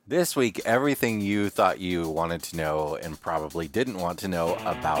This week, everything you thought you wanted to know and probably didn't want to know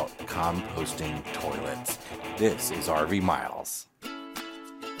about composting toilets. This is RV Miles.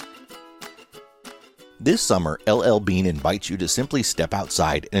 This summer, LL Bean invites you to simply step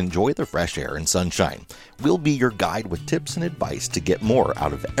outside and enjoy the fresh air and sunshine. We'll be your guide with tips and advice to get more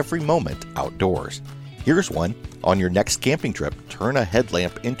out of every moment outdoors. Here's one. On your next camping trip, turn a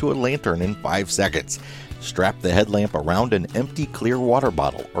headlamp into a lantern in 5 seconds. Strap the headlamp around an empty clear water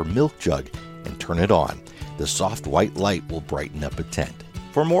bottle or milk jug and turn it on. The soft white light will brighten up a tent.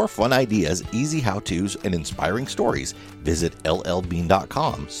 For more fun ideas, easy how-tos, and inspiring stories, visit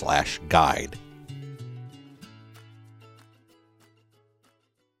llbean.com/guide.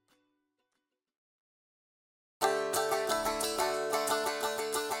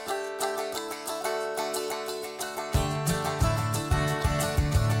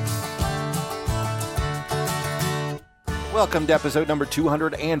 Welcome to episode number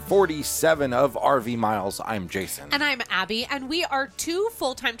 247 of RV Miles. I'm Jason. And I'm Abby, and we are two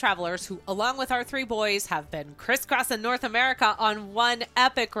full-time travelers who, along with our three boys, have been crisscrossing North America on one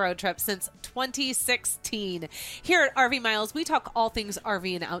epic road trip since 2016. Here at RV Miles, we talk all things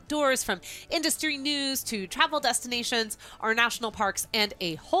RV and outdoors, from industry news to travel destinations, our national parks, and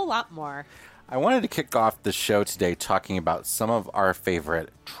a whole lot more. I wanted to kick off the show today talking about some of our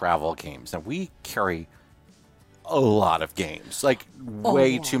favorite travel games. Now, we carry a lot of games, like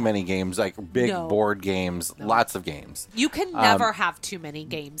way too many games, like big board games, lots of games. You can never have too many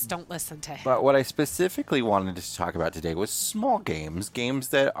games. Don't listen to him. But what I specifically wanted to talk about today was small games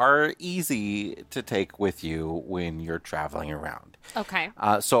that are easy to take with you when you're traveling around. Okay.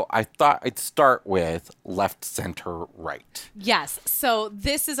 So I thought I'd start with left, center, right. Yes. So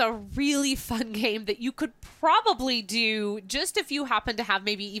this is a really fun game that you could probably do just if you happen to have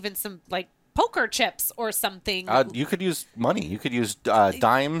maybe even some like poker chips or something. You could use money. You could use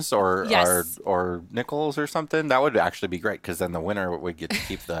dimes or nickels or something. That would actually be great because then the winner would get to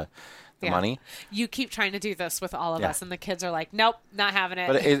keep the money. You keep trying to do this with all of us, and the kids are like, nope, not having it.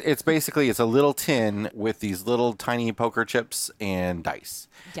 But it's basically a little tin with these little tiny poker chips and dice.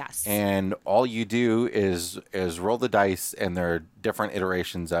 Yes. And all you do is roll the dice, and there are different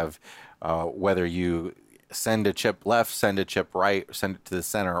iterations of whether you send a chip left, send a chip right, send it to the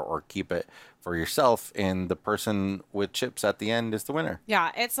center, or keep it for yourself, and the person with chips at the end is the winner.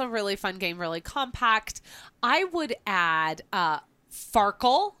 Yeah, it's a really fun game, really compact. I would add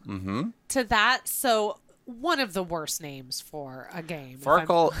Farkle to that. So one of the worst names for a game.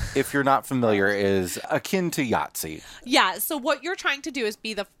 Farkle, if you're not familiar, is akin to Yahtzee. Yeah, so what you're trying to do is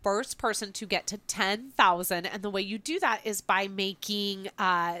be the first person to get to 10,000, and the way you do that is by making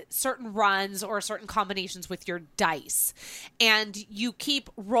certain runs or certain combinations with your dice. And you keep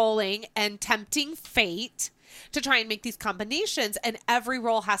rolling and tempting fate to try and make these combinations, and every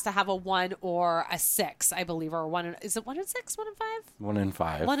roll has to have a 1 or a 6, I believe, or is it 1 and 6, 1 and 5? 1 and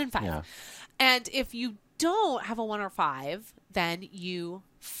 5. 1 and 5. Yeah. And if you don't have a 1 or 5, then you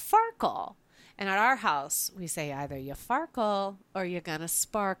farkle. And at our house, we say either you farkle or you're gonna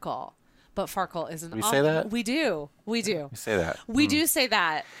sparkle. But farkle isn't. We say that? We do. We say that. We do say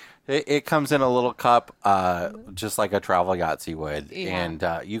that. It comes in a little cup, just like a travel Yahtzee would. Yeah. And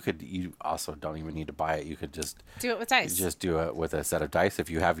you also don't even need to buy it. You could just do it with dice. Just do it with a set of dice.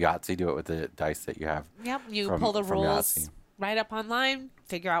 If you have Yahtzee, do it with the dice that you have. Yep. You pull the rules right up online,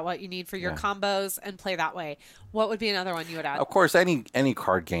 figure out what you need for your combos, and play that way. What would be another one you would add? Of course, any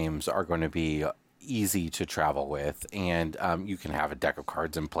card games are going to be easy to travel with, and you can have a deck of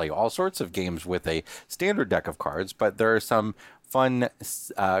cards and play all sorts of games with a standard deck of cards, but there are some fun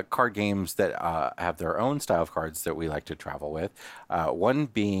card games that have their own style of cards that we like to travel with, one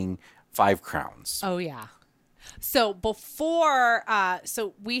being Five Crowns. Oh, yeah. So before,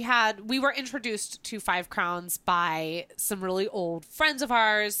 we were introduced to Five Crowns by some really old friends of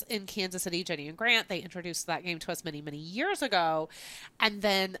ours in Kansas City, Jenny and Grant. They introduced that game to us many, many years ago. And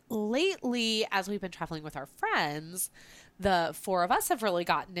then lately, as we've been traveling with our friends, the four of us have really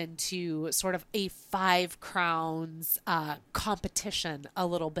gotten into sort of a Five Crowns competition a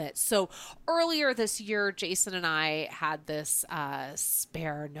little bit. So earlier this year, Jason and I had this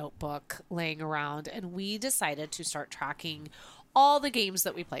spare notebook laying around, and we decided to start tracking all the games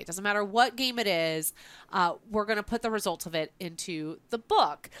that we play. Doesn't matter what game it is, we're going to put the results of it into the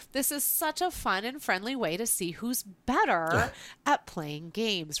book. This is such a fun and friendly way to see who's better at playing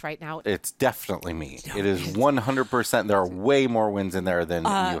games right now. It's definitely me. No, it is 100%. There are way more wins in there than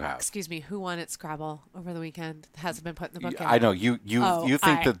you have. Excuse me, who won at Scrabble over the weekend? Hasn't been put in the book yet. I know. You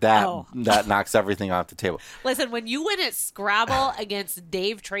think that knocks everything off the table. Listen, when you win at Scrabble against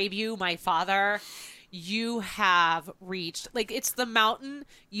Dave Trabue, my father, you have reached, like, it's the mountain.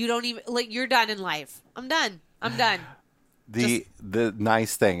 You don't even, like, you're done in life. I'm done. The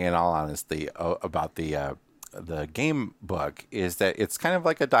nice thing, in all honesty, about the game book is that it's kind of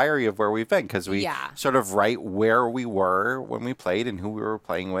like a diary of where we've been, because we sort of write where we were when we played and who we were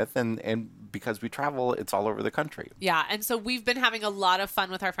playing with, and because we travel, it's all over the country. Yeah, and so we've been having a lot of fun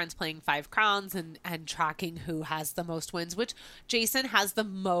with our friends playing Five Crowns and tracking who has the most wins, which Jason has the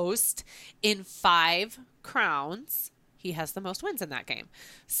most in Five Crowns. He has the most wins in that game.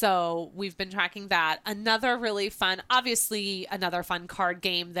 So we've been tracking that. Another really fun, obviously another fun card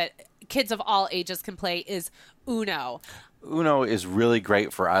game that kids of all ages can play is Uno. Uno is really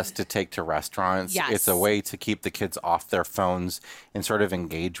great for us to take to restaurants. Yes. It's a way to keep the kids off their phones and sort of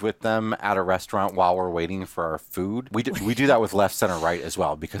engage with them at a restaurant while we're waiting for our food. We do that with Left, Center, Right as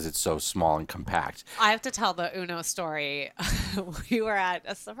well, because it's so small and compact. I have to tell the Uno story. We were at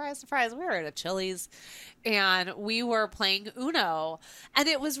a surprise, we were at a Chili's and we were playing Uno, and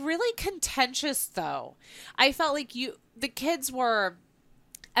it was really contentious though. I felt like the kids were,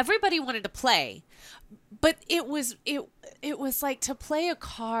 everybody wanted to play, but it was like, to play a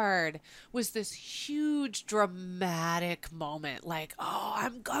card was this huge dramatic moment, like, oh,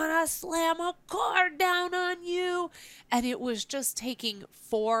 I'm gonna slam a card down on you, and it was just taking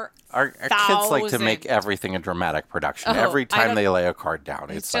our kids like to make everything a dramatic production. Every time they lay a card down,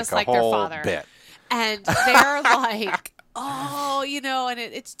 it's just like a whole bit, and they're like, oh, and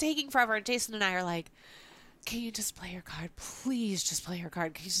it's taking forever, and Jason and I are like, can you just play your card? Please just play your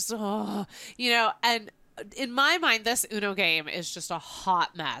card. Can you just, and in my mind, this Uno game is just a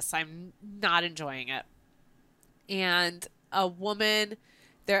hot mess. I'm not enjoying it. And a woman,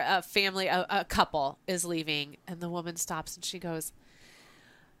 a couple is leaving, and the woman stops and she goes,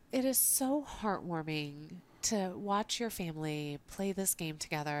 it is so heartwarming to watch your family play this game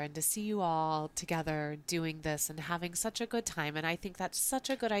together and to see you all together doing this and having such a good time. And I think that's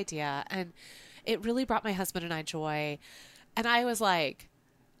such a good idea. And it really brought my husband and I joy. And I was like,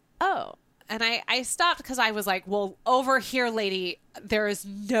 oh. And I stopped because I was like, well, over here, lady, there is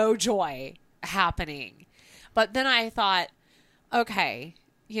no joy happening. But then I thought, okay,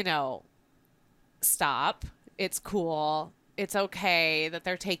 stop. It's cool. It's okay that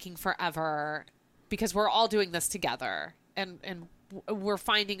they're taking forever because we're all doing this together. And we're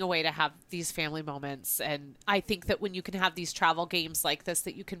finding a way to have these family moments. And I think that when you can have these travel games like this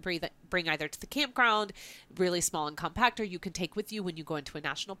that you can bring either to the campground, really small and compact, or you can take with you when you go into a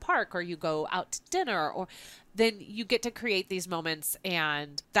national park or you go out to dinner, or then you get to create these moments.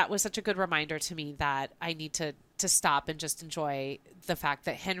 And that was such a good reminder to me that I need to stop and just enjoy the fact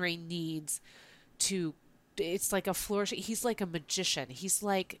that Henry needs to, it's like a flourish. He's like a magician. He's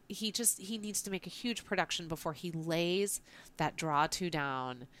like, he needs to make a huge production before he lays that draw two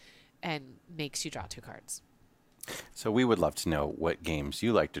down and makes you draw two cards. So we would love to know what games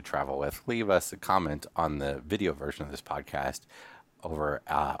you like to travel with. Leave us a comment on the video version of this podcast over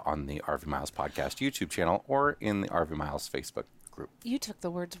on the RV Miles Podcast YouTube channel or in the RV Miles Facebook group. You took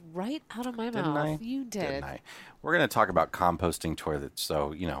the words right out of my Didn't mouth. I? You did. Didn't I? We're going to talk about composting toilets,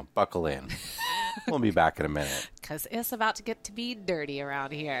 so, buckle in. We'll be back in a minute. Because it's about to get to be dirty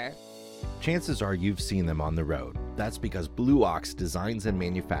around here. Chances are you've seen them on the road. That's because Blue Ox designs and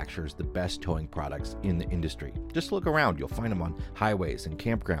manufactures the best towing products in the industry. Just look around, you'll find them on highways and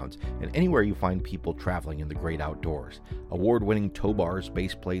campgrounds and anywhere you find people traveling in the great outdoors. Award-winning tow bars,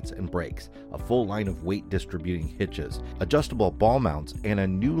 base plates, and brakes, a full line of weight distributing hitches, adjustable ball mounts, and a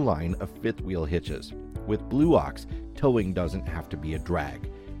new line of fifth wheel hitches. With Blue Ox, towing doesn't have to be a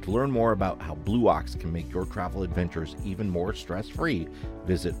drag. To learn more about how Blue Ox can make your travel adventures even more stress-free,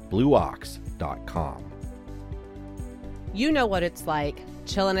 visit blueox.com. You know what it's like,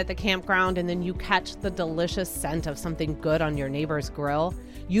 chilling at the campground and then you catch the delicious scent of something good on your neighbor's grill.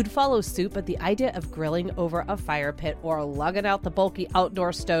 You'd follow suit, but the idea of grilling over a fire pit or lugging out the bulky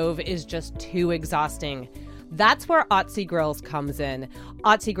outdoor stove is just too exhausting. That's where Otzi Grills comes in.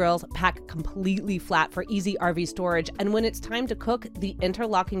 Otzi Grills pack completely flat for easy RV storage, and when it's time to cook, the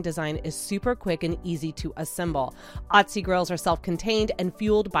interlocking design is super quick and easy to assemble. Otzi Grills are self-contained and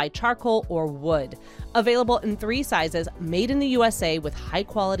fueled by charcoal or wood. Available in 3 sizes, made in the USA with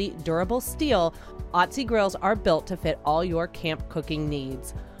high-quality, durable steel, Otzi Grills are built to fit all your camp cooking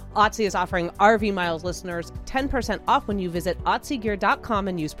needs. Otzi is offering RV Miles listeners 10% off when you visit otzigear.com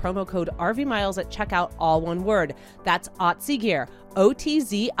and use promo code RV Miles at checkout, all one word. That's Otzi Gear,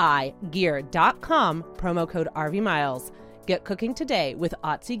 O-T-Z-I gear.com, promo code RV Miles. Get cooking today with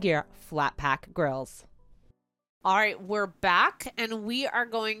Otzi Gear Flat Pack Grills. All right, we're back, and we are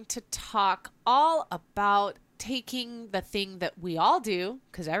going to talk all about taking the thing that we all do,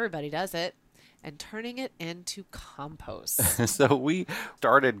 because everybody does it, and turning it into compost. So we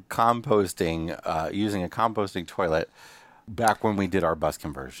started composting, using a composting toilet back when we did our bus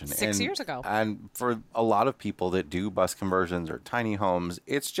conversion. 6 years ago. And for a lot of people that do bus conversions or tiny homes,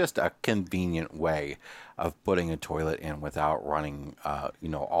 it's just a convenient way of putting a toilet in without running,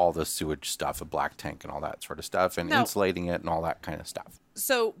 all the sewage stuff, a black tank and all that sort of stuff, and insulating it and all that kind of stuff.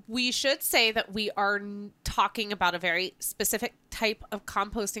 So we should say that we are talking about a very specific type of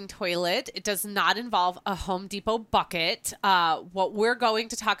composting toilet. It does not involve a Home Depot bucket. What we're going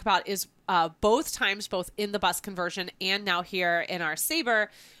to talk about is both times, both in the bus conversion and now here in our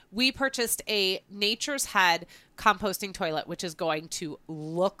Sabre, we purchased a Nature's Head composting toilet, which is going to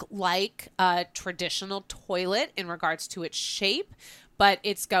look like a traditional toilet in regards to its shape, but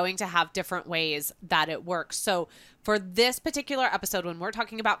it's going to have different ways that it works. So for this particular episode, when we're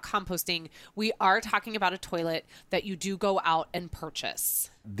talking about composting, we are talking about a toilet that you do go out and purchase.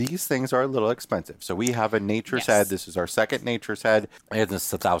 These things are a little expensive. So we have a Nature's Yes. Head. This is our second Nature's Head. And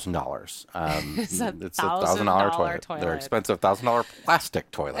it's $1,000. It's a $1,000 toilet. toilet. They're expensive $1,000 plastic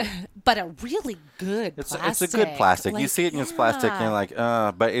toilet. But a really good It's plastic. a good plastic. You Like, see it in its plastic and you're yeah.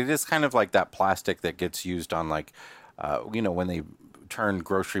 like, but it is kind of like that plastic that gets used on when they turn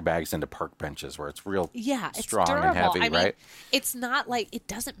grocery bags into park benches where it's real Yeah, it's strong durable. and heavy, I mean, right? it's not like, it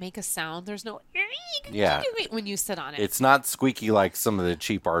doesn't make a sound. There's no Yeah. when you sit on it. It's not squeaky like some of the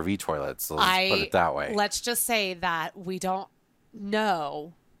cheap RV toilets. Let's put it that way. Let's just say that we don't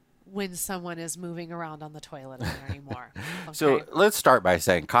know when someone is moving around on the toilet in there anymore. So Okay? let's start by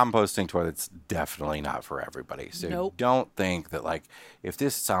saying composting toilets definitely not for everybody. So Nope. don't think that if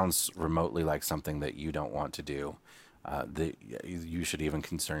this sounds remotely like something that you don't want to do, that you should even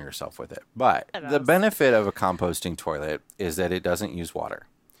concern yourself with it. But the benefit of a composting toilet is that it doesn't use water.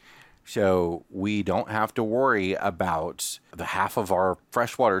 So we don't have to worry about the half of our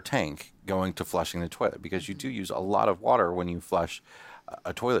freshwater tank going to flushing the toilet, because you do use a lot of water when you flush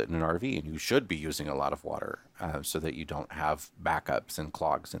a toilet in an RV, and you should be using a lot of water so that you don't have backups and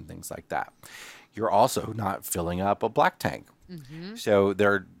clogs and things like that. You're also not filling up a black tank. So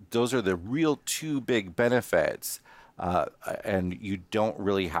those are the real two big benefits, and you don't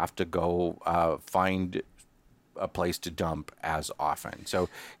really have to go find a place to dump as often. So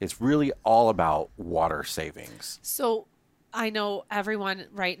it's really all about water savings. So I know everyone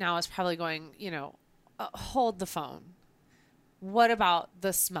right now is probably going, hold the phone. What about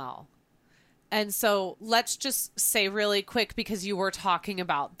the smell? And so let's just say really quick, because you were talking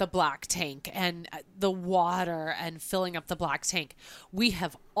about the black tank and the water and filling up the black tank. We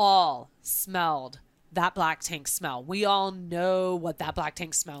have all smelled that black tank smell. We all know what that black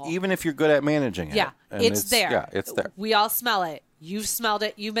tank smell. Even if you're good at managing it. Yeah, And it's there. Yeah, it's there. We all smell it. You've smelled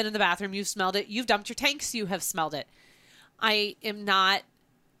it. You've been in the bathroom. You've smelled it. You've dumped your tanks. You have smelled it. I am not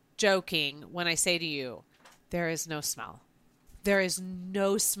joking when I say to you, there is no smell. There is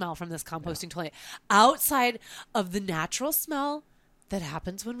no smell from this composting toilet outside of the natural smell that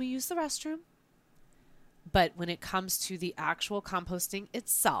happens when we use the restroom. But when it comes to the actual composting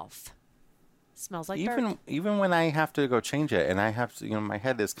itself, it smells like dirt. Even when I have to go change it and I have to, my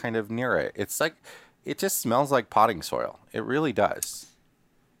head is kind of near it. It's like, it just smells like potting soil. It really does.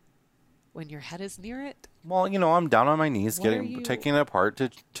 When your head is near it? Well, I'm down on my knees What are you- taking it apart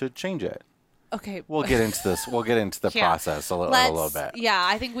to change it. Okay. We'll get into this. We'll get into the Yeah. process a little bit. Yeah,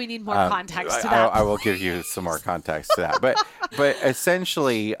 I think we need more context to that. I will give you some more context to that. But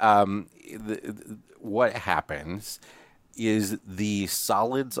essentially, what happens is the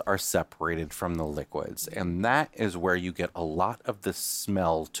solids are separated from the liquids, and that is where you get a lot of the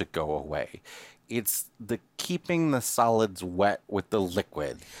smell to go away. It's the keeping the solids wet with the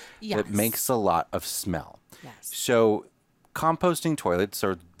liquid Yes. that makes a lot of smell. Yes. So composting toilets,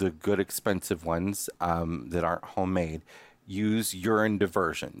 are the good expensive ones that aren't homemade, use urine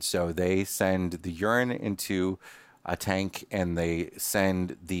diversion. So they send the urine into a tank and they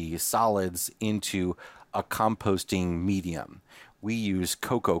send the solids into a composting medium. We use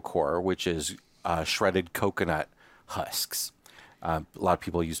Coco Core, which is shredded coconut husks. A lot of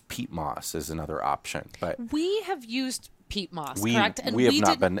people use peat moss as another option, but We have used peat moss, we correct? And have not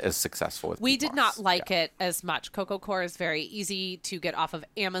did, been as successful with we peat did moss. not like Yeah. it as much. Coco Core is very easy to get off of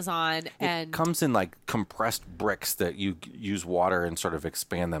Amazon, and It comes in like compressed bricks that you use water and sort of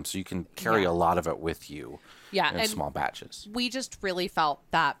expand them, so you can carry a lot of it with you Yeah, in and small batches. we just really felt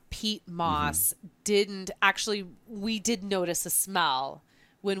that peat moss didn't actually. We did notice a smell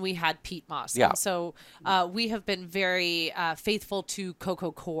when we had peat moss. Yeah. And so we have been very faithful to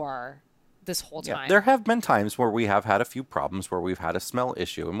Coco Core this whole Yeah, time. there have been times where we have had a few problems where we've had a smell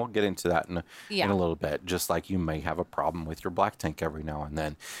issue, and we'll get into that in Yeah. a little bit, just like you may have a problem with your black tank every now and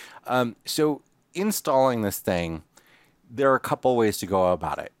then. So installing this thing, there are a couple ways to go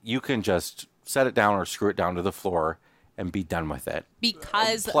about it. You can just set it down or screw it down to the floor and be done with it.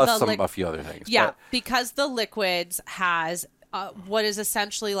 Because plus a few other things. Yeah, But because the liquids has what is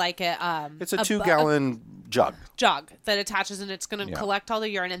essentially like it's a 2-gallon jug. that attaches, and it's going to collect all the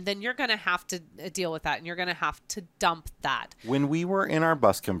urine, and then you're going to have to deal with that, and you're going to have to dump that. When we were in our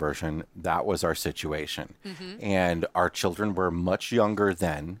bus conversion, that was our situation. And our children were much younger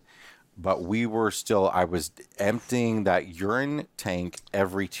then, but I was emptying that urine tank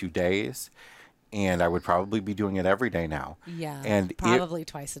every 2 days, and I would probably be doing it every day now. Yeah, and probably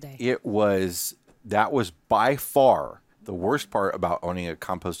twice a day. That was by far the worst part about owning a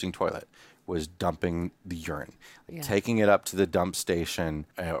composting toilet was dumping the urine, taking it up to the dump station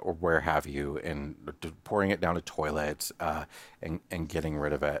or where have you, and pouring it down a toilet and getting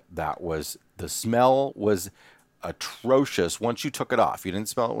rid of it. The smell was atrocious once you took it off. You didn't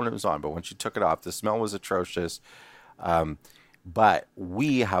smell it when it was on, but once you took it off, the smell was atrocious. But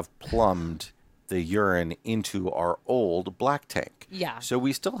we have plumbed the urine into our old black tank. Yeah. So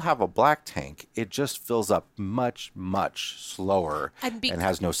we still have a black tank. It just fills up much, much slower and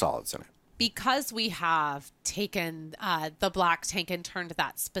has no solids in it. Because we have taken the black tank and turned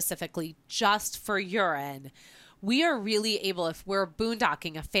that specifically just for urine, we are really able, if we're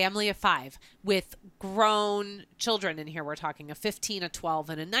boondocking a family of 5 with grown children in here, we're talking a 15, a 12,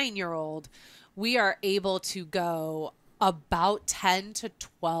 and a 9-year-old, we are able to go about 10 to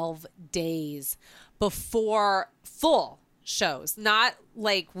 12 days before full shows. Not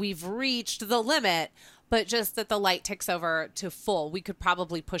like we've reached the limit, but just that the light ticks over to full. We could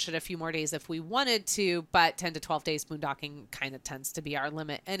probably push it a few more days if we wanted to, but 10 to 12 days boondocking kind of tends to be our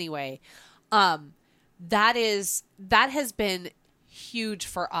limit anyway. That has been huge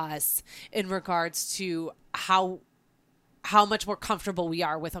for us in regards to how much more comfortable we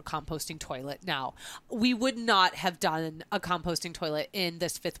are with a composting toilet now. We would not have done a composting toilet in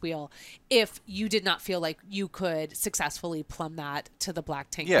this fifth wheel if you did not feel like you could successfully plumb that to the black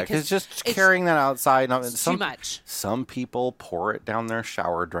tank. Yeah, because just carrying that outside, too much. Some people pour it down their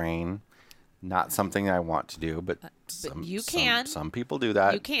shower drain. Not something I want to do, but some people do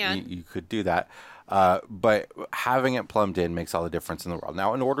that. You can. You could do that. But having it plumbed in makes all the difference in the world.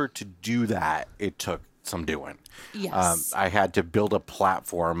 Now, in order to do that, it took some doing. Yes. I had to build a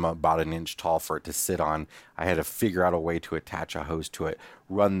platform about an inch tall for it to sit on. I had to figure out a way to attach a hose to it,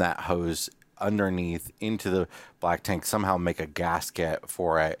 run that hose underneath into the black tank, somehow make a gasket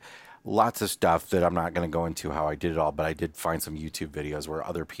for it. Lots of stuff that I'm not going to go into how I did it all, but I did find some YouTube videos where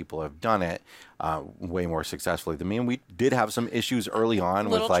other people have done it way more successfully than me. And we did have some issues early on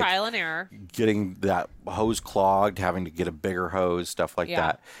with like trial and error, getting that hose clogged, having to get a bigger hose, stuff like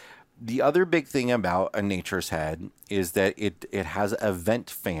that. The other big thing about a Nature's Head is that it has a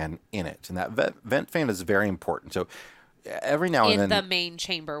vent fan in it, and that vent fan is very important. So every now and then, in the main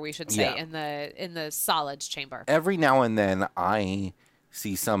chamber, we should say, in the solids chamber. Every now and then, I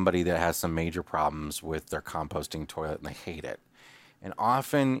see somebody that has some major problems with their composting toilet and they hate it, and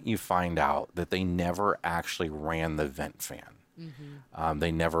often you find out that they never actually ran the vent fan.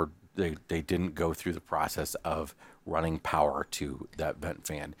 They didn't go through the process of running power to that vent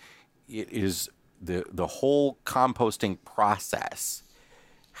fan. It is the whole composting process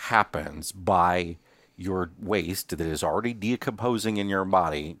happens by your waste that is already decomposing in your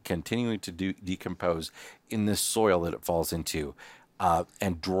body, continuing to decompose in the soil that it falls into,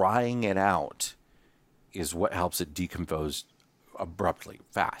 and drying it out is what helps it decompose abruptly,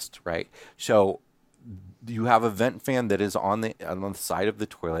 fast, right? So you have a vent fan that is on the side of the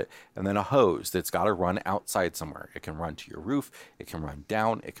toilet, and then a hose that's got to run outside somewhere. It can run to your roof, it can run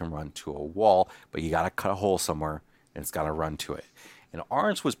down, it can run to a wall, but you got to cut a hole somewhere, and it's got to run to it. And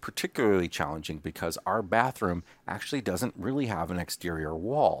ours was particularly challenging because our bathroom actually doesn't really have an exterior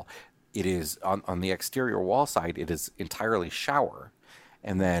wall. It is on the exterior wall side, it is entirely shower,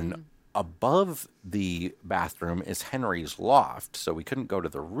 and then above the bathroom is Henry's loft, so we couldn't go to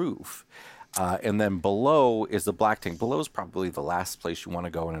the roof. And then below is the black tank. Below is probably the last place you want to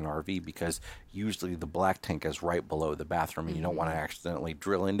go in an RV because usually the black tank is right below the bathroom and you don't want to accidentally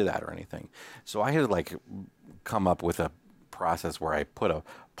drill into that or anything. So I had to come up with a process where I put a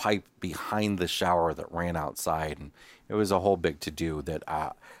pipe behind the shower that ran outside, and it was a whole big to-do that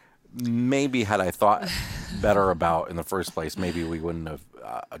maybe had I thought better about in the first place, maybe we wouldn't have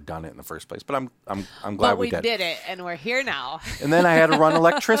done it in the first place. But I'm glad we did. But we did it, and we're here now. And then I had to run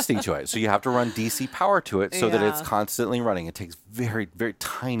electricity to it, so you have to run DC power to it so that it's constantly running. It takes very, very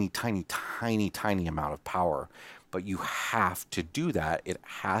tiny amount of power, but you have to do that. It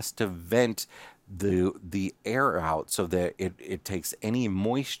has to vent the air out so that it takes any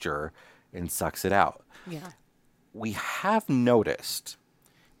moisture and sucks it out. Yeah. We have noticed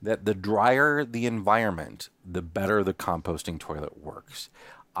that the drier the environment, the better the composting toilet works.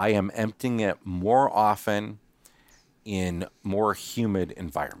 I am emptying it more often in more humid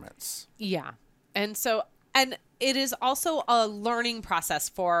environments. Yeah. And it is also a learning process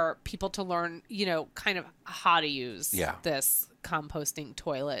for people to learn, kind of how to use this composting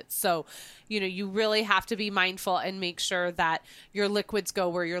toilet. So, you really have to be mindful and make sure that your liquids go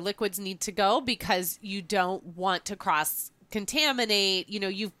where your liquids need to go, because you don't want to cross contaminate.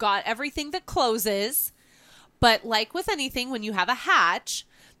 You've got everything that closes, but like with anything, when you have a hatch,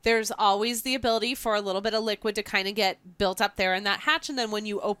 there's always the ability for a little bit of liquid to kind of get built up there in that hatch. And then when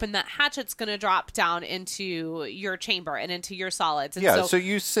you open that hatch, it's going to drop down into your chamber and into your solids. And so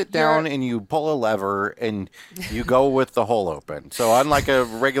you sit down and you pull a lever and you go with the hole open. So unlike a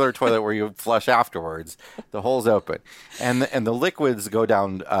regular toilet where you flush afterwards, the hole's open. And the liquids go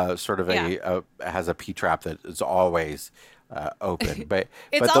down has a P-trap that is always open. But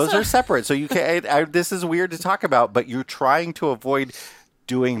those are separate. So you can this is weird to talk about, but you're trying to avoid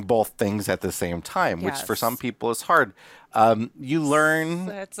doing both things at the same time, which for some people is hard. You learn,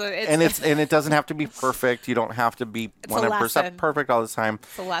 and it doesn't have to be perfect. You don't have to be 100% perfect all the time.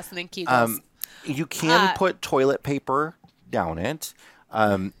 It's a lesson in Kegels. You can put toilet paper down it.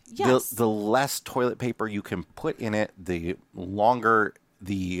 The less toilet paper you can put in it, the longer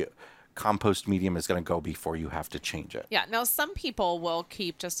the compost medium is going to go before you have to change it. Yeah. Now, some people will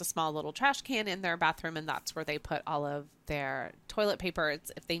keep just a small little trash can in their bathroom, and that's where they put all of their toilet paper.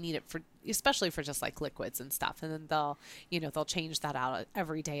 It's if they need it especially for just like liquids and stuff. And then they'll change that out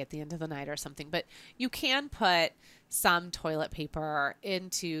every day at the end of the night or something. But you can put some toilet paper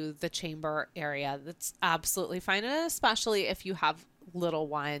into the chamber area. That's absolutely fine. And especially if you have little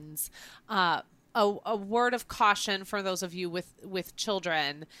ones. A word of caution for those of you with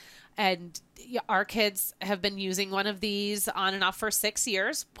children. And our kids have been using one of these on and off for 6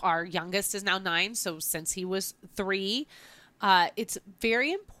 years. Our youngest is now 9. So since he was 3, it's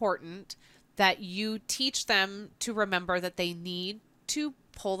very important that you teach them to remember that they need to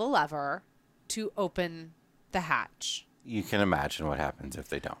pull the lever to open the hatch. You can imagine what happens if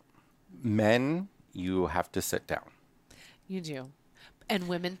they don't. Men, you have to sit down. You do. And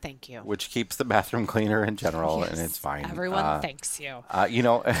women, thank you. Which keeps the bathroom cleaner in general, yes, and it's fine. Everyone thanks you.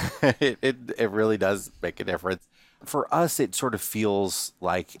 It really does make a difference. For us, it sort of feels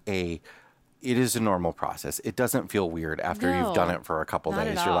like it is a normal process. It doesn't feel weird after you've done it for a couple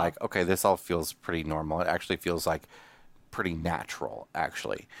days. You're like, okay, this all feels pretty normal. It actually feels like pretty natural,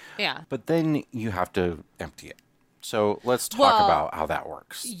 actually. Yeah. But then you have to empty it. So let's talk about how that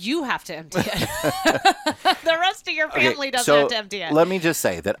works. You have to empty it. The rest of your family doesn't have to empty it. Let me just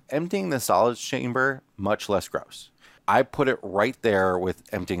say that emptying the solids chamber, much less gross. I put it right there with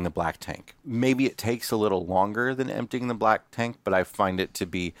emptying the black tank. Maybe it takes a little longer than emptying the black tank, but I find it to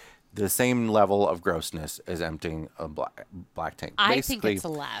be the same level of grossness as emptying a black tank. I think it's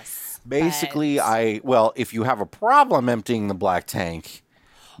less. Basically, if you have a problem emptying the black tank,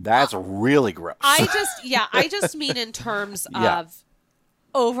 that's really gross. I just mean in terms of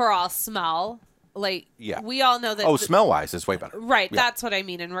overall smell. Like, we all know that. Oh, smell-wise, it's way better. Right. Yeah. That's what I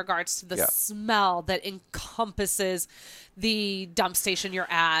mean in regards to the smell that encompasses the dump station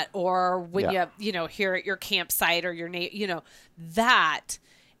you're at, or when you here at your campsite or your that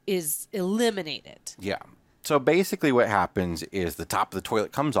is eliminated. Yeah. So basically what happens is the top of the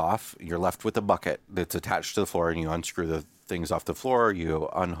toilet comes off. You're left with a bucket that's attached to the floor, and you unscrew the things off the floor. You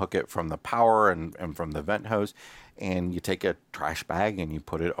unhook it from the power and from the vent hose, and you take a trash bag and you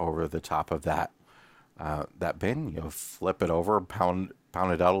put it over the top of that bin. You flip it over, pound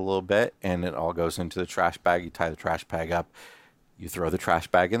it out a little bit, and it all goes into the trash bag. You tie the trash bag up. You throw the trash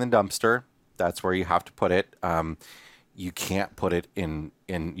bag in the dumpster. That's where you have to put it. You can't put it in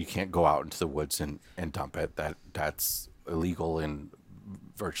you can't go out into the woods and dump it. That's illegal in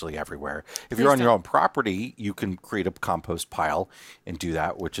virtually everywhere. If you're on your own property, you can create a compost pile and do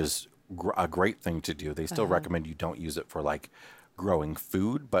that, which is a great thing to do. They still recommend you don't use it for like growing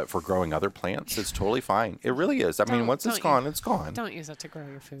food, but for growing other plants, it's totally fine. It really is. I mean, once it's gone, it's gone. Don't use it to grow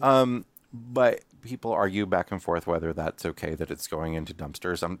your food. But people argue back and forth whether that's okay that it's going into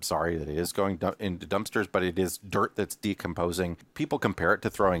dumpsters. I'm sorry that it is going into dumpsters, but it is dirt that's decomposing. People compare it to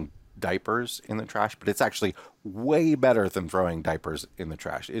throwing diapers in the trash, but it's actually way better than throwing diapers in the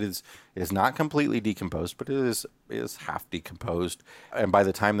trash. It is not completely decomposed, but it is half decomposed. And by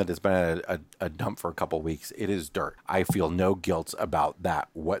the time that it's been a dump for a couple weeks, it is dirt. I feel no guilt about that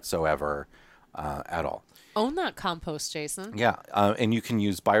whatsoever. at all. Own that compost, Jason. Yeah, and you can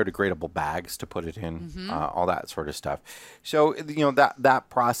use biodegradable bags to put it in, all that sort of stuff. So that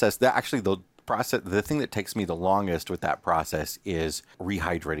process, the thing that takes me the longest with that process is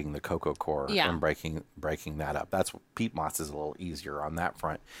rehydrating the cocoa core and breaking that up. That's peat moss is a little easier on that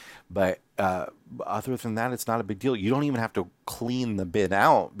front, but other than that, it's not a big deal. You don't even have to clean the bin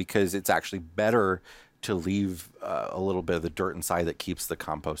out because it's actually better to leave a little bit of the dirt inside that keeps the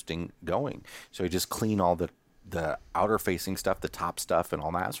composting going. So you just clean all the outer facing stuff, the top stuff, and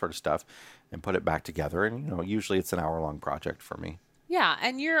all that sort of stuff, and put it back together. And usually it's an hour-long project for me. Yeah,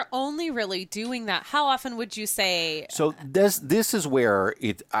 and you're only really doing that. How often would you say? So this is where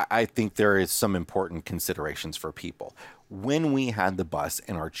I think there is some important considerations for people. When we had the bus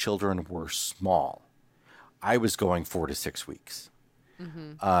and our children were small, I was going 4 to 6 weeks.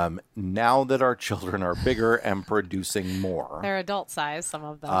 Now that our children are bigger and producing more, they're adult size, some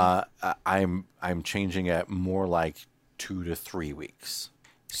of them. I'm changing it more like 2 to 3 weeks.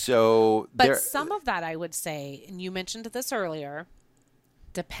 So, but some of that, I would say, and you mentioned this earlier,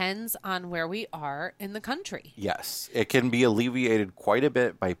 depends on where we are in the country. Yes, it can be alleviated quite a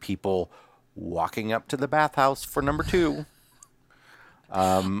bit by people walking up to the bathhouse for number 2.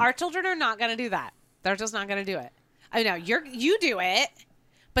 Our children are not going to do that. They're just not going to do it. I know you do it,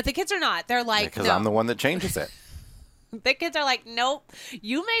 but the kids are not. They're like, because no. I'm the one that changes it. The kids are like, nope,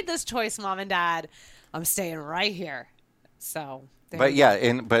 you made this choice, Mom and Dad. I'm staying right here. So, but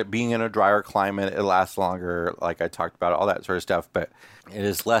yeah, but being in a drier climate, it lasts longer. Like I talked about, all that sort of stuff. But it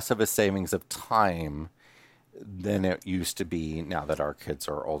is less of a savings of time than it used to be now that our kids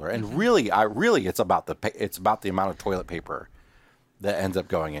are older. And really, it's about the amount of toilet paper that ends up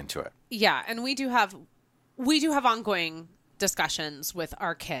going into it. Yeah, and we do have ongoing discussions with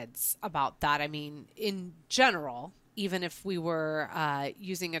our kids about that. I mean, in general, even if we were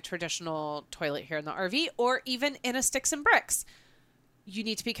using a traditional toilet here in the RV or even in a sticks and bricks, you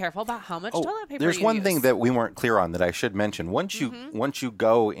need to be careful about how much toilet paper there's you one use. thing that we weren't clear on that I should mention. Once you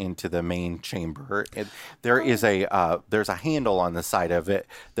go into the main chamber, there's a handle on the side of it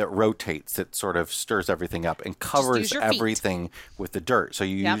that rotates. It sort of stirs everything up and covers everything with the dirt. So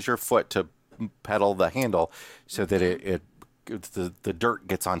you use your foot to pedal the handle so that the dirt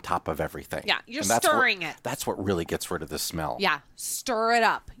gets on top of everything. Yeah, you're stirring it. That's what really gets rid of the smell. Yeah, stir it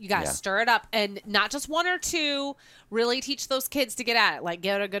up. You got to stir it up. And not just 1 or 2, really teach those kids to get at it. Like,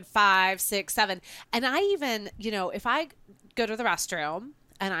 give it a good 5, 6, 7. And I even, if I go to the restroom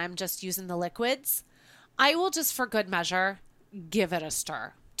and I'm just using the liquids, I will just, for good measure, give it a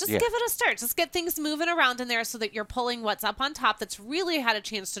stir. Just give it a stir. Just get things moving around in there so that you're pulling what's up on top that's really had a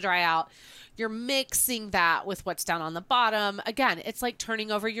chance to dry out. You're mixing that with what's down on the bottom. Again, it's like turning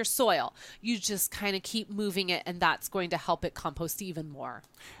over your soil. You just kind of keep moving it, and that's going to help it compost even more.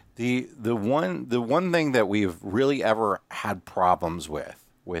 The one thing that we've really ever had problems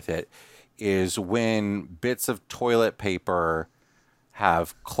with it is when bits of toilet paper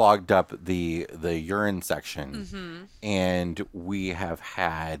have clogged up the urine section, and we have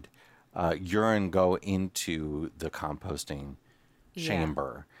had urine go into the composting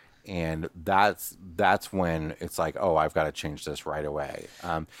chamber, and that's when it's like, oh, I've got to change this right away.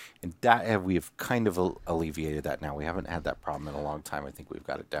 And we've kind of alleviated that now. We haven't had that problem in a long time. I think we've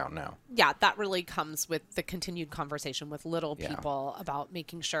got it down now. Yeah, that really comes with the continued conversation with little people about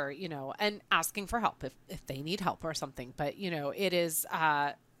making sure, and asking for help if they need help or something. But, it is,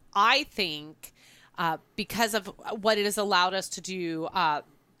 I think, because of what it has allowed us to do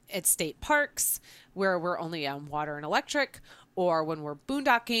at state parks where we're only on water and electric, or when we're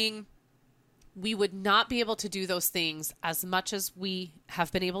boondocking, we would not be able to do those things as much as we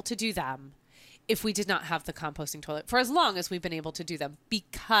have been able to do them if we did not have the composting toilet for as long as we've been able to do them,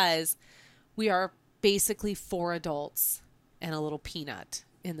 because we are basically 4 adults and a little peanut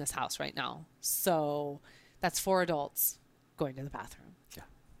in this house right now. So that's 4 adults going to the bathroom.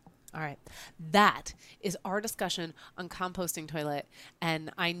 All right. That is our discussion on composting toilet.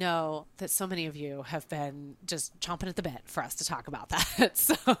 And I know that so many of you have been just chomping at the bit for us to talk about that.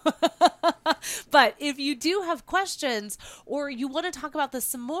 So, but if you do have questions or you want to talk about this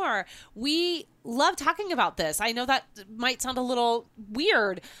some more, we love talking about this. I know that might sound a little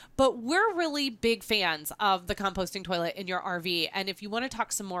weird, but we're really big fans of the composting toilet in your RV. And if you want to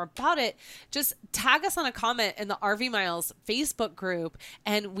talk some more about it, just tag us on a comment in the RV Miles Facebook group,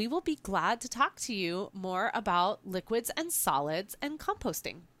 and we will be glad to talk to you more about liquids and solids and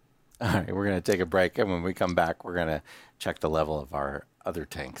composting. All right, we're going to take a break, and when we come back, we're going to check the level of our other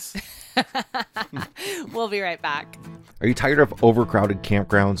tanks. We'll be right back. Are you tired of overcrowded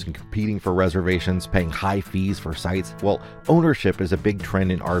campgrounds and competing for reservations, paying high fees for sites? Well, ownership is a big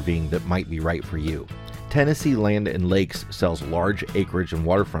trend in RVing that might be right for you. Tennessee Land and Lakes sells large acreage and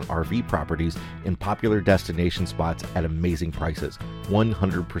waterfront RV properties in popular destination spots at amazing prices.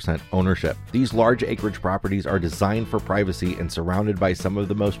 100% ownership. These large acreage properties are designed for privacy and surrounded by some of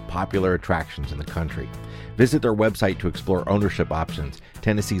the most popular attractions in the country. Visit their website to explore ownership options.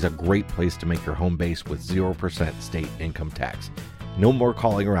 Tennessee's a great place to make your home base with 0% state income tax. No more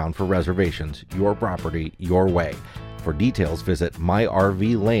calling around for reservations. Your property, your way. For details, visit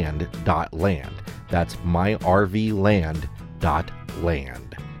myrvland.land. That's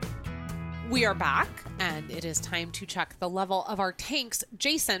myrvland.land. We are back, and it is time to check the level of our tanks.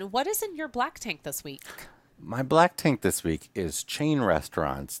 Jason, what is in your black tank this week? My black tank this week is chain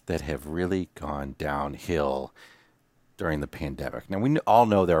restaurants that have really gone downhill during the pandemic. Now, we all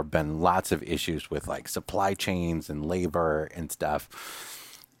know there have been lots of issues with like supply chains and labor and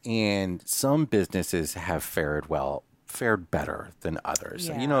stuff. And some businesses have fared better than others.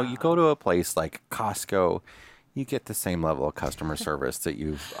 Yeah. You know, you go to a place like Costco, you get the same level of customer service that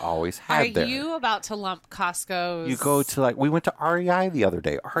you've always had there. Are you about to lump Costco's? You go to we went to REI the other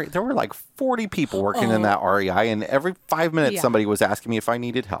day. There were like 40 people working in that REI, and every 5 minutes somebody was asking me if I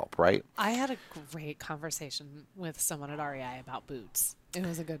needed help, right? I had a great conversation with someone at REI about boots. It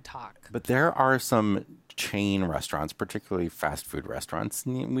was a good talk. But there are some chain restaurants, particularly fast food restaurants.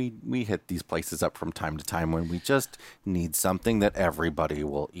 And we hit these places up from time to time when we just need something that everybody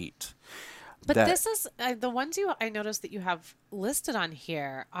will eat. But this is the ones I noticed that you have listed on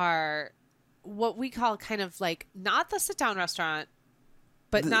here are what we call kind of like not the sit down restaurant,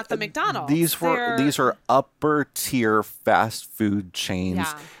 but not the McDonald's. These are upper tier fast food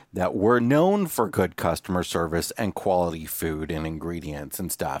chains that were known for good customer service and quality food and ingredients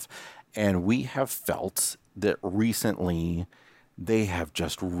and stuff. And we have felt that recently they have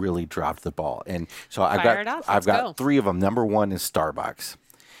just really dropped the ball. And so I've got three of them. Number one is Starbucks.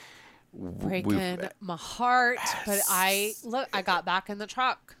 Breaking my heart. But I got back in the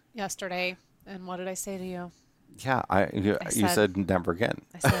truck yesterday, and what did I say to you? Yeah, you said never again.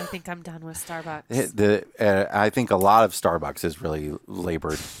 I said I think I'm done with Starbucks. I think a lot of Starbucks is really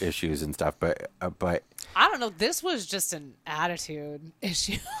labor issues and stuff, but I don't know. This was just an attitude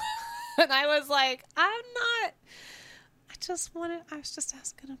issue, and I was like, I was just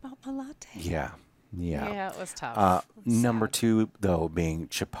asking about my latte. Yeah. Yeah, it was tough. Number two, though, being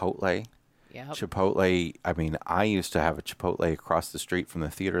Chipotle. Yep. Chipotle, I mean, I used to have a Chipotle across the street from the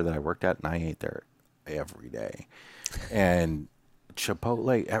theater that I worked at, and I ate there every day. And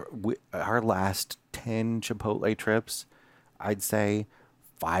Chipotle, our last 10 Chipotle trips, I'd say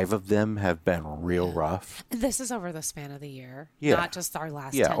 5 of them have been real rough. This is over the span of the year, not just our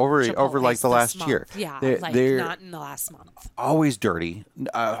last 10 over like the last month. year. Yeah, they're not in the last month. Always dirty,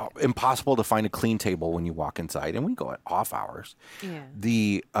 impossible to find a clean table when you walk inside, and we go at off hours. Yeah.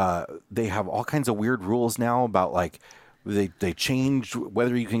 They have all kinds of weird rules now about like they changed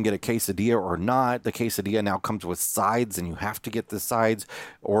whether you can get a quesadilla or not. The quesadilla now comes with sides, and you have to get the sides,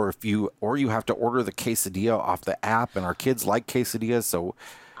 or you have to order the quesadilla off the app. And our kids like quesadillas, so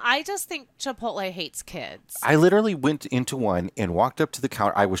I just think Chipotle hates kids. I literally went into one and walked up to the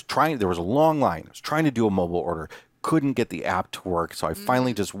counter. There was a long line. I was trying to do a mobile order. Couldn't get the app to work, so I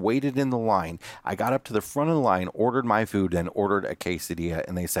finally just waited in the line. I got up to the front of the line, ordered my food, and ordered a quesadilla,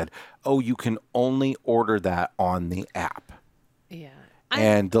 and they said, "Oh, you can only order that on the app." Yeah.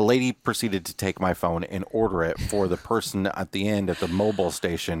 And the lady proceeded to take my phone and order it for the person at the end at the mobile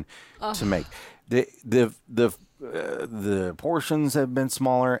station to make. The portions have been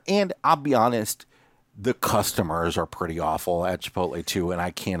smaller, and I'll be honest, the customers are pretty awful at Chipotle too, and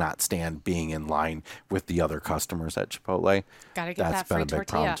I cannot stand being in line with the other customers at Chipotle. Gotta get That's that been free a big tortilla.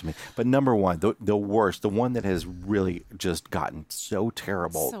 problem to me. But number one, the worst, the one that has really just gotten so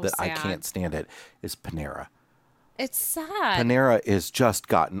terrible So that I sad. can't stand it, is Panera. It's sad. Panera is just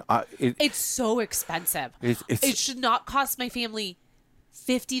gotten. It's so expensive. It's- It should not cost my family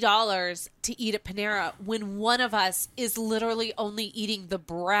 $50 to eat at Panera when one of us is literally only eating the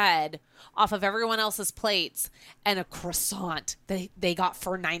bread off of everyone else's plates and a croissant that they got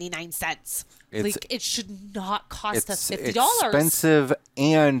for 99 cents. It should not cost us $50. Expensive,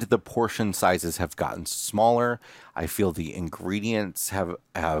 and the portion sizes have gotten smaller. I feel the ingredients are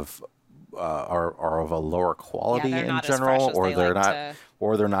of a lower quality they're in not as general, fresh as they like to-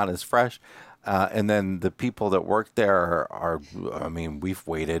 or they're not as fresh. And then the people that work there are, I mean, we've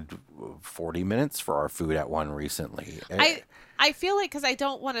waited 40 minutes for our food at one recently. I I feel like, because I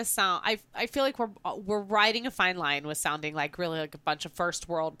don't want to sound, I feel like we're riding a fine line with sounding like really like a bunch of first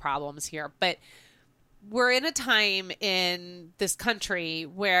world problems here, but we're in a time in this country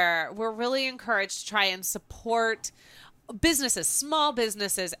where we're really encouraged to try and support businesses, small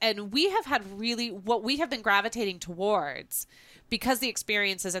businesses, and we have had really what we have been gravitating towards, because the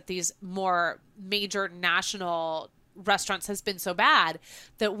experiences at these more major national restaurants has been so bad,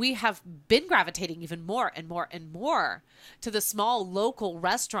 that we have been gravitating even more and more and more to the small local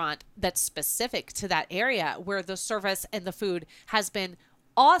restaurant that's specific to that area, where the service and the food has been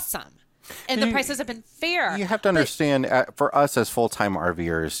awesome and the prices have been fair. You have to understand, for us as full-time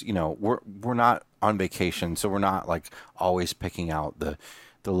RVers, we're not on vacation, so we're not like always picking out the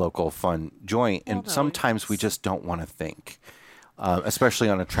local fun joint, and sometimes we just don't want to think. Especially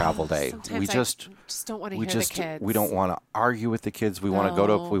on a travel day, we just don't want to hear the kids. We don't want to argue with the kids. We want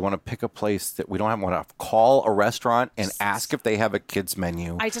to we want to pick a place that we don't want to call a restaurant and ask if they have a kids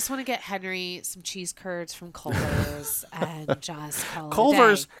menu. I just want to get Henry some cheese curds from Culver's and just call it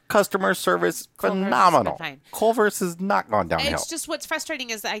Culver's a day. Customer service phenomenal. Culver's has not gone downhill. It's just, what's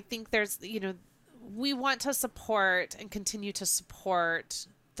frustrating is I think there's, we want to support and continue to support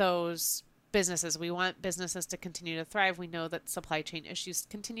those businesses. We want businesses to continue to thrive. We know that supply chain issues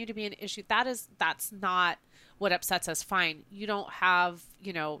continue to be an issue. That's not what upsets us. Fine. You don't have,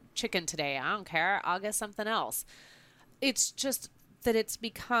 chicken today. I don't care. I'll get something else. It's just that it's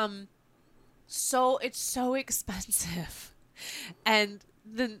become it's so expensive. And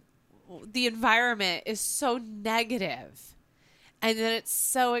the environment is so negative. And then it's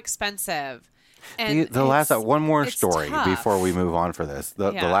so expensive. And the last one more story tough. Before we move on for this.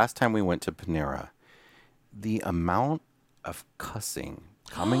 The last time we went to Panera, the amount of cussing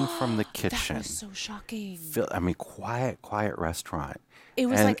coming from the kitchen. That was so shocking. Quiet restaurant. It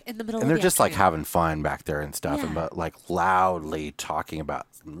was like in the middle of the And they're just like afternoon. having fun back there and stuff, but like loudly talking about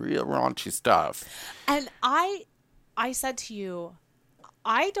some real raunchy stuff. And I said to you,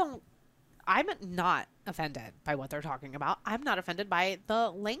 I'm not offended by what they're talking about. I'm not offended by the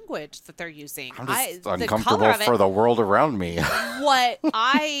language that they're using. I'm just the uncomfortable color of it, for the world around me. What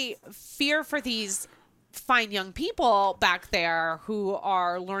I fear for these fine young people back there who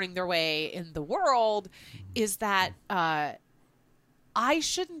are learning their way in the world is that I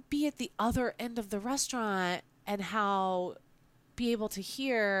shouldn't be at the other end of the restaurant and be able to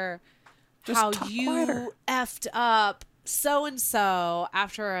hear Just how talk you quieter. effed up so-and-so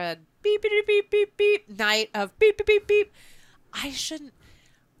after a beep, beep, beep, beep, beep night of beep, beep, beep, beep. I shouldn't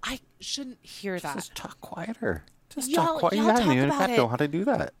hear that. Just talk quieter. Just Y'all- talk quiet. y'all You talk don't even about have to know it. how to do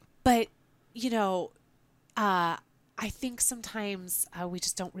that. But, I think sometimes we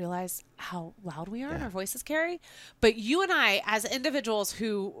just don't realize how loud we are and our voices carry. But you and I, as individuals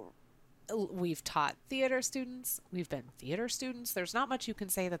who we've taught theater students, we've been theater students, there's not much you can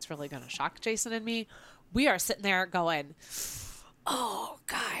say that's really going to shock Jason and me. We are sitting there going, oh,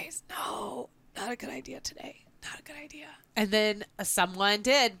 guys, no, not a good idea today. Not a good idea. And then someone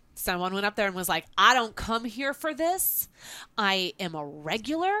did. Someone went up there and was like, I don't come here for this. I am a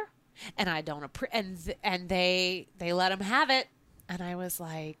regular. And I don't and they let him have it, and I was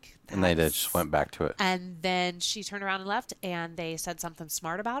like, And they just went back to it. And then she turned around and left, and they said something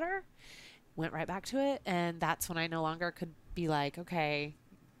smart about her, went right back to it, and that's when I no longer could be like, okay,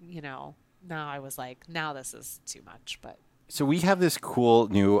 now I was like, now this is too much. But So we have this cool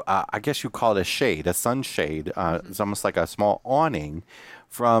new, I guess you call it a sunshade. It's almost like a small awning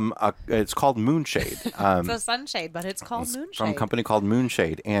from, it's called Moonshade. it's a sunshade, but it's called Moonshade. From a company called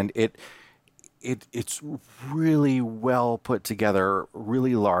Moonshade. And it's really well put together,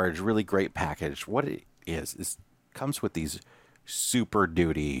 really large, really great package. What it is comes with these Super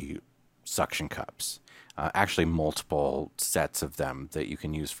Duty suction cups. Actually multiple sets of them that you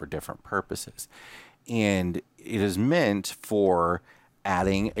can use for different purposes. And it is meant for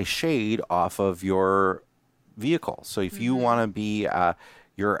adding a shade off of your vehicle. So if you want to be,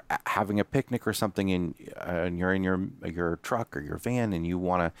 you're having a picnic or something and you're in your truck or your van and you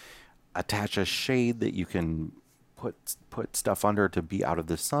want to attach a shade that you can put stuff under to be out of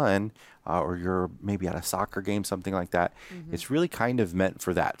the sun, or you're maybe at a soccer game, something like that. It's really kind of meant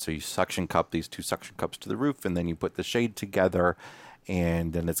for that. So you suction cup these two suction cups to the roof, and then you put the shade together,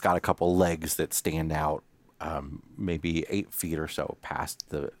 and then it's got a couple legs that stand out, maybe 8 feet or so past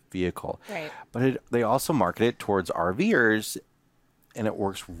the vehicle. Right. But they also market it towards RVers, and it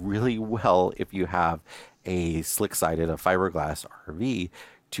works really well if you have a slick-sided, a fiberglass RV.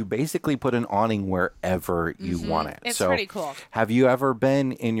 to basically put an awning wherever you want it. It's so pretty cool. Have you ever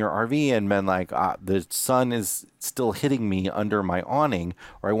been in your RV and been like, the sun is still hitting me under my awning,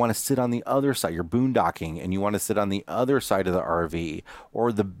 or I want to sit on the other side? You're boondocking and you want to sit on the other side of the RV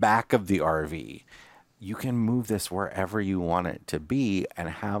or the back of the RV. You can move this wherever you want it to be and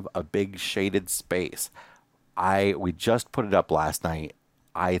have a big shaded space. We just put it up last night.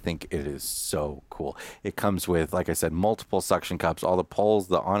 I think it is so cool. It comes with, like I said, multiple suction cups, all the poles,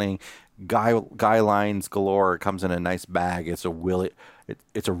 the awning, guy lines galore. It comes in a nice bag. It's a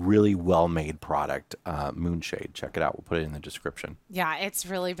really well-made product. Moonshade. Check it out. We'll put it in the description. Yeah, it's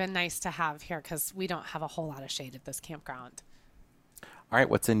really been nice to have here because we don't have a whole lot of shade at this campground. All right,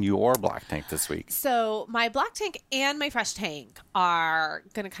 what's in your black tank this week? So my black tank and my fresh tank are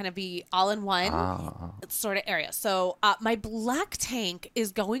going to kind of be all in one sort of area. So my black tank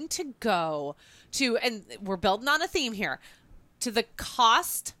is going to go to, and we're building on a theme here, to the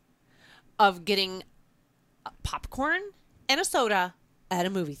cost of getting popcorn and a soda at a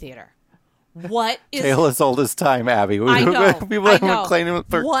movie theater. What is tale as old as time, Abby? I know. People I have know.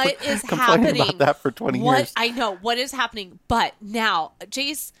 What is complaining about that for 20 years. I know what is happening, but now,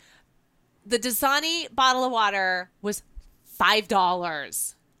 Jace, the Dasani bottle of water was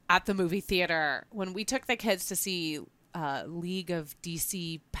 $5 at the movie theater when we took the kids to see League of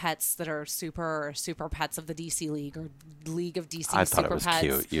DC Pets that are super pets of the DC League, or League of DC I Super thought it was Pets.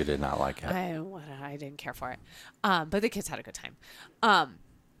 cute. You did not like it. I didn't care for it, but the kids had a good time.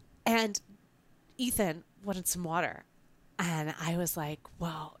 And Ethan wanted some water. And I was like,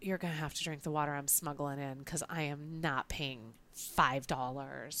 well, you're going to have to drink the water I'm smuggling in because I am not paying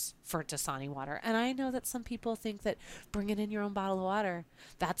 $5 for Dasani water. And I know that some people think that bringing in your own bottle of water,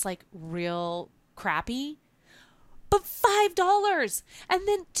 that's like real crappy. But $5. And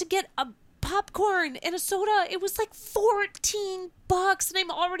then to get a popcorn and a soda, it was like $14. And I'm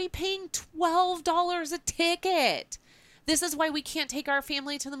already paying $12 a ticket. This is why we can't take our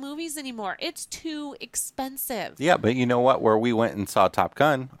family to the movies anymore. It's too expensive. Yeah, but you know what? Where we went and saw Top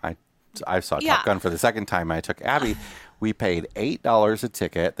Gun, I saw Top Gun for the second time. I took Abby. We paid $8 a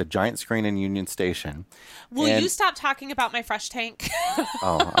ticket at the giant screen in Union Station. Will you stop talking about my fresh tank?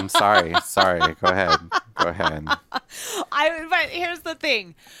 Oh, I'm sorry. Sorry. Go ahead. But here's the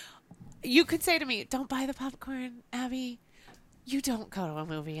thing. You could say to me, don't buy the popcorn, Abby. You don't go to a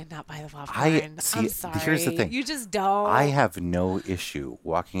movie and not buy the popcorn. I'm sorry. Here's the thing. You just don't. I have no issue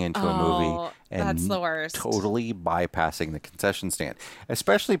walking into a movie and that's the worst. Totally bypassing the concession stand,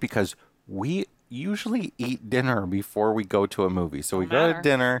 especially because we usually eat dinner before we go to a movie. So we go to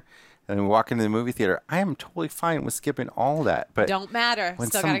dinner and then we walk into the movie theater. I am totally fine with skipping all that. But don't matter. When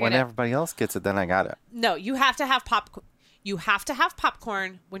everybody else gets it, then I got it. No, you have to have popcorn. You have to have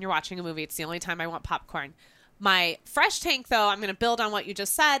popcorn when you're watching a movie. It's the only time I want popcorn. My fresh tank, though, I'm going to build on what you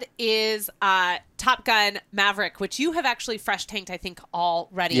just said, is Top Gun Maverick, which you have actually fresh tanked, I think,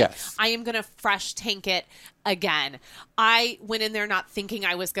 already. Yes. I am going to fresh tank it again. I went in there not thinking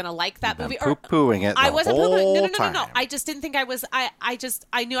I was going to like that movie. Poo-pooing it. I wasn't poo-pooing. No. No. I just didn't think I was. I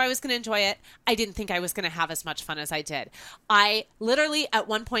knew I was going to enjoy it. I didn't think I was going to have as much fun as I did. I literally, at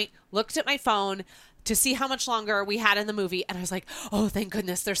one point, looked at my phone to see how much longer we had in the movie. And I was like, oh, thank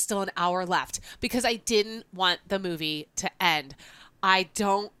goodness there's still an hour left, because I didn't want the movie to end.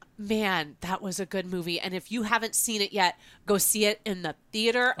 Man, that was a good movie. And if you haven't seen it yet, go see it in the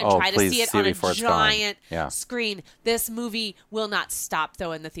theater and try to see it on a giant screen. This movie will not stop,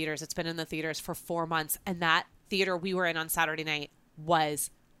 though, in the theaters. It's been in the theaters for 4 months. And that theater we were in on Saturday night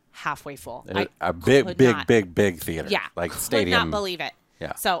was halfway full. A big theater. Yeah. Like stadium. Could not believe it.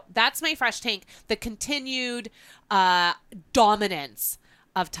 Yeah. So that's my fresh tank, the continued dominance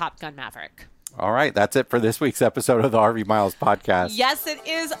of Top Gun Maverick. All right. That's it for this week's episode of the RV Miles podcast. Yes, it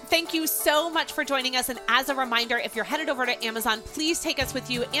is. Thank you so much for joining us. And as a reminder, if you're headed over to Amazon, please take us with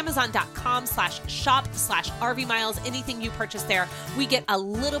you. Amazon.com/shop/RV Miles. Anything you purchase there, we get a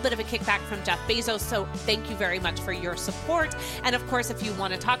little bit of a kickback from Jeff Bezos. So thank you very much for your support. And of course, if you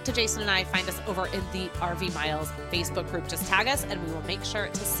want to talk to Jason and I, find us over in the RV Miles Facebook group. Just tag us and we will make sure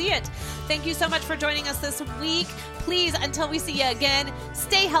to see it. Thank you so much for joining us this week. Please, until we see you again,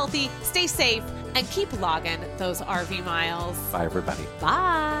 stay healthy, stay safe, and keep logging those RV miles. Bye, everybody.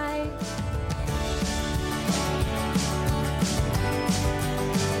 Bye.